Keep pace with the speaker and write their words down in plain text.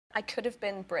I could have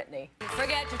been Britney.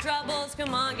 Forget your troubles,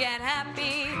 come on, get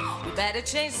happy. You better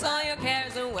chase all your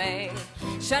cares away.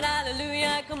 Shout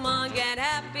hallelujah, come on, get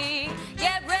happy.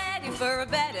 Get ready for a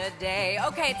better day.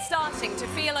 Okay, it's starting to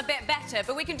feel a bit better,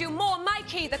 but we can do more.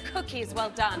 Mikey, the cookie's well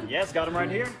done. Yes, got him right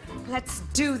here. Let's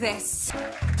do this.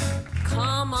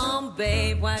 Come on,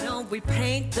 babe, why don't we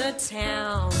paint the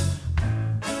town?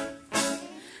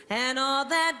 And all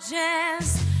that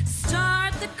jazz.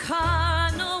 Start the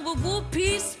car, know a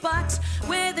whoopee spot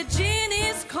where the gin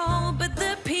is cold but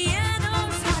the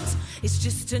piano's hot. It's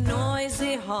just a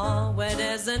noisy hall where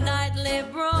there's a nightly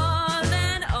brawl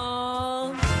and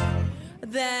all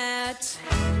that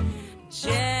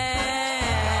jazz.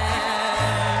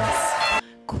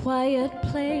 Quiet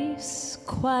place,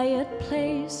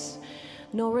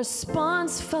 no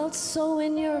response felt so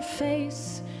in your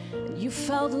face. You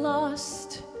felt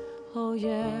lost, oh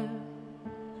yeah.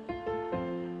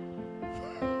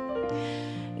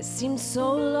 It seemed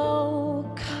so low,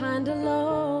 kinda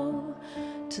low,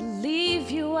 to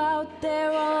leave you out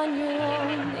there on your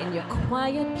own in your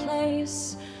quiet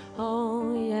place,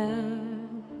 oh yeah.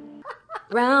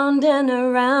 Round and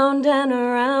around and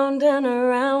around and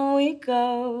around we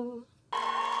go.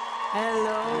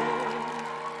 Hello,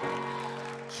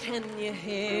 can you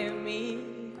hear me?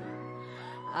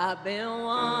 I've been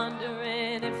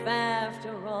wondering if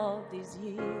after all these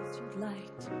years you'd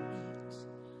like to meet.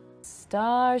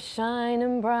 Stars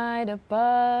shining bright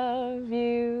above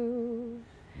you.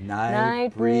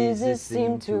 Night breezes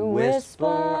seem to whisper,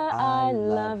 I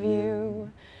love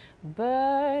you.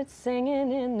 Birds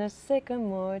singing in the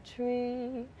sycamore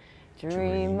tree.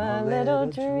 Dream a little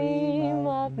dream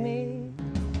of me.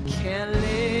 Can't live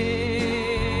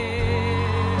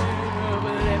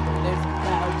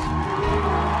without you.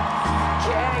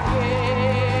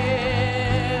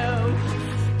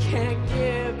 Can't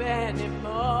give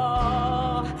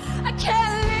anymore. I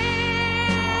can't live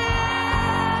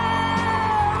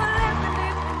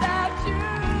without you.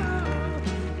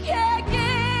 Can't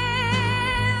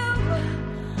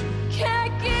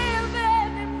give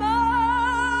anymore.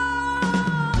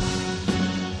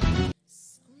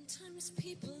 Sometimes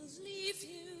people leave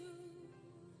you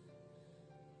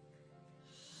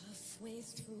halfway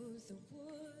through the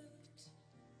wood.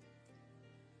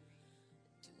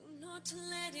 Do not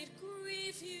let it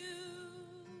grieve you.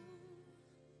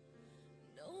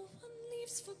 No one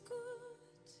leaves for good.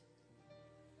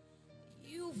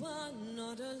 You are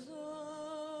not alone.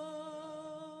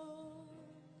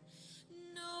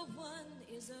 No one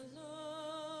is alone.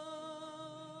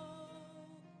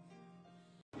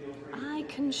 I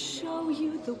can show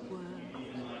you the world.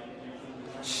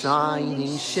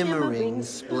 Shining, shimmering,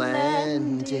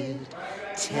 splendid.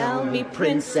 Tell me,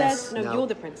 princess. No, you're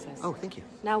the princess. Oh, thank you.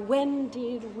 Now when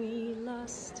did we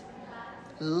lust?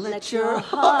 Let your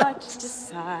heart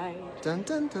decide. Dun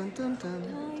dun dun dun dun.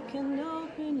 I can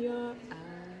open your eyes.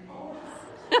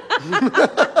 You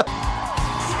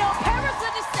know, parents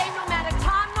are the same no matter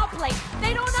time nor place.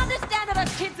 They don't understand that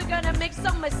us kids are gonna make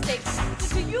some mistakes.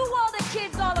 So to you all the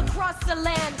kids all across the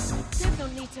land, there's no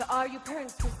need to argue,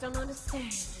 parents just don't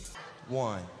understand.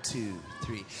 1, 2,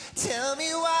 3. Tell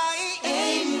me why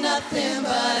ain't nothing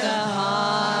but a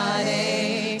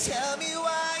heartache. Tell me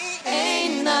why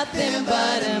ain't nothing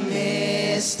but a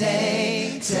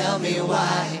mistake. Tell me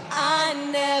why I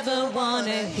never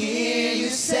wanna hear you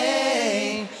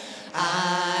say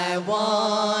I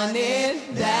want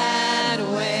it that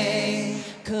way.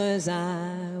 'Cause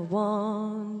I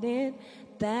want it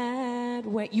that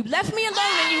way. You left me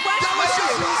alone and you went. That was your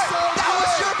part! That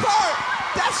was your part!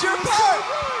 That's your part!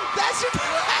 That's your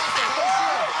part!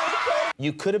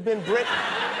 You could have been Britney.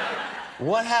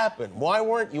 What happened? Why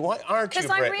aren't you Britney? Because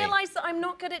I realised that I'm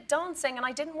not good at dancing and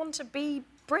I didn't want to be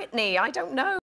Britney. I don't know.